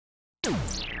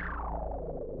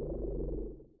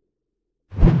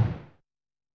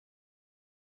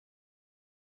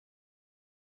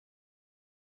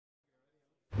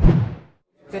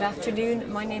Good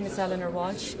afternoon, my name is Eleanor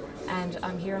Walsh and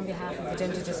I'm here on behalf of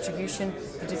Addenda Distribution,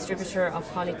 the distributor of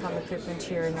Polycom equipment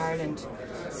here in Ireland.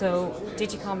 So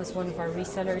Digicom is one of our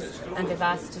resellers and they've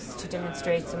asked us to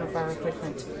demonstrate some of our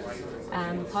equipment.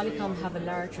 Polycom have a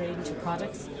large range of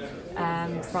products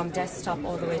from desktop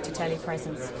all the way to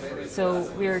telepresence. So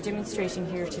we're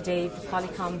demonstrating here today the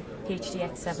Polycom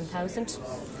HDX 7000.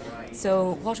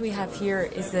 So what we have here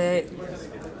is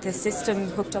the system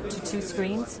hooked up to two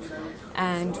screens,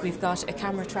 and we've got a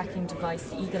camera tracking device,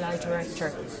 the Eagle Eye Director,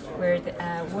 where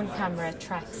one camera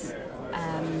tracks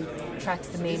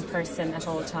the main person at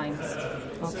all times.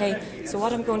 Okay, so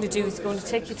what I'm going to do is going to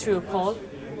take you through a call,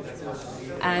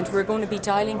 and we're going to be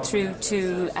dialing through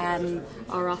to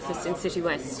our office in City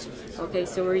West. Okay,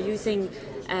 so we're using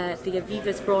the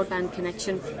Aviva's broadband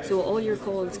connection, so all your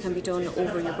calls can be done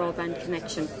over your broadband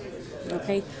connection.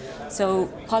 Okay, so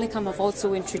Polycom have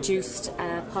also introduced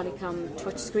Polycom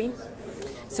touchscreen,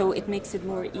 so it makes it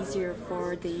more easier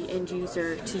for the end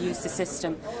user to use the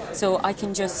system. So I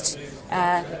can just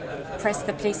press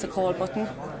the place a call button,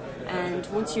 and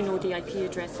once you know the IP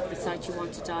address of the site you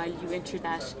want to dial, you enter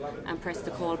that and press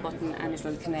the call button and it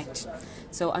will connect.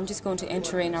 So I'm just going to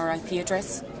enter in our IP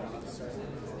address.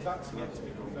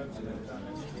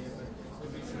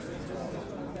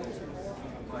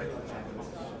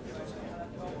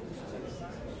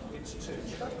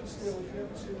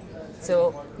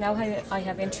 So now I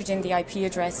have entered in the IP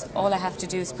address, all I have to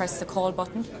do is press the call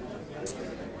button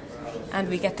and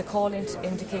we get the call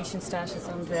indication status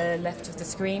on the left of the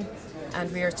screen,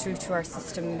 and we are through to our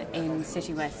system in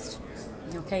City West.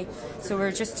 Okay, so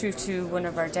we're just through to one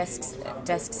of our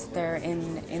desks there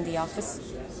in the office.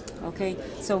 Okay,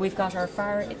 so we've got our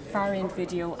far end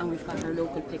video and we've got our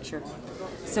local picture.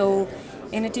 So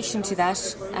in addition to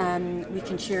that, we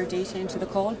can share data into the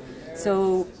call.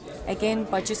 So again,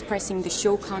 by just pressing the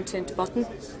show content button,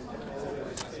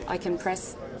 I can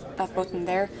press that button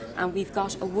there, and we've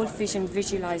got a Wolf Vision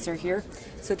visualizer here.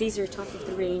 So these are top of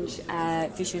the range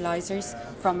visualizers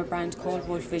from a brand called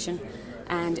Wolf Vision,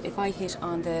 and if I hit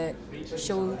on the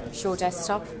show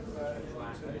desktop,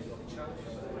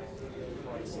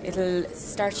 it'll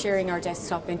start sharing our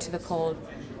desktop into the call,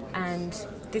 and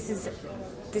this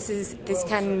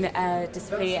can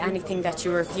display anything that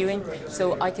you are viewing.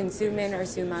 So I can zoom in or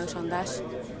zoom out on that,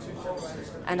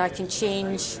 and I can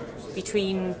change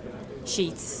between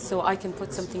sheets. So I can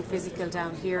put something physical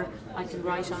down here, I can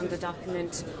write on the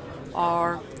document,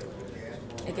 or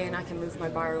again I can move my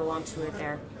biro onto it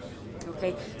there.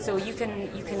 Okay, so you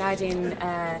can add in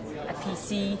a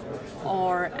PC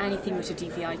or anything with a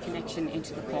DVI connection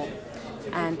into the call.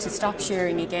 And to stop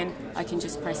sharing again, I can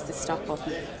just press the stop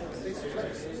button.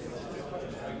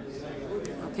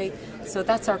 Okay, so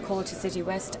that's our call to City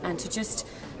West, and to just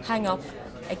hang up,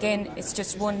 again, it's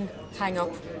just one hang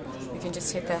up. You can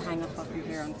just hit the hang up button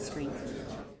here on the screen.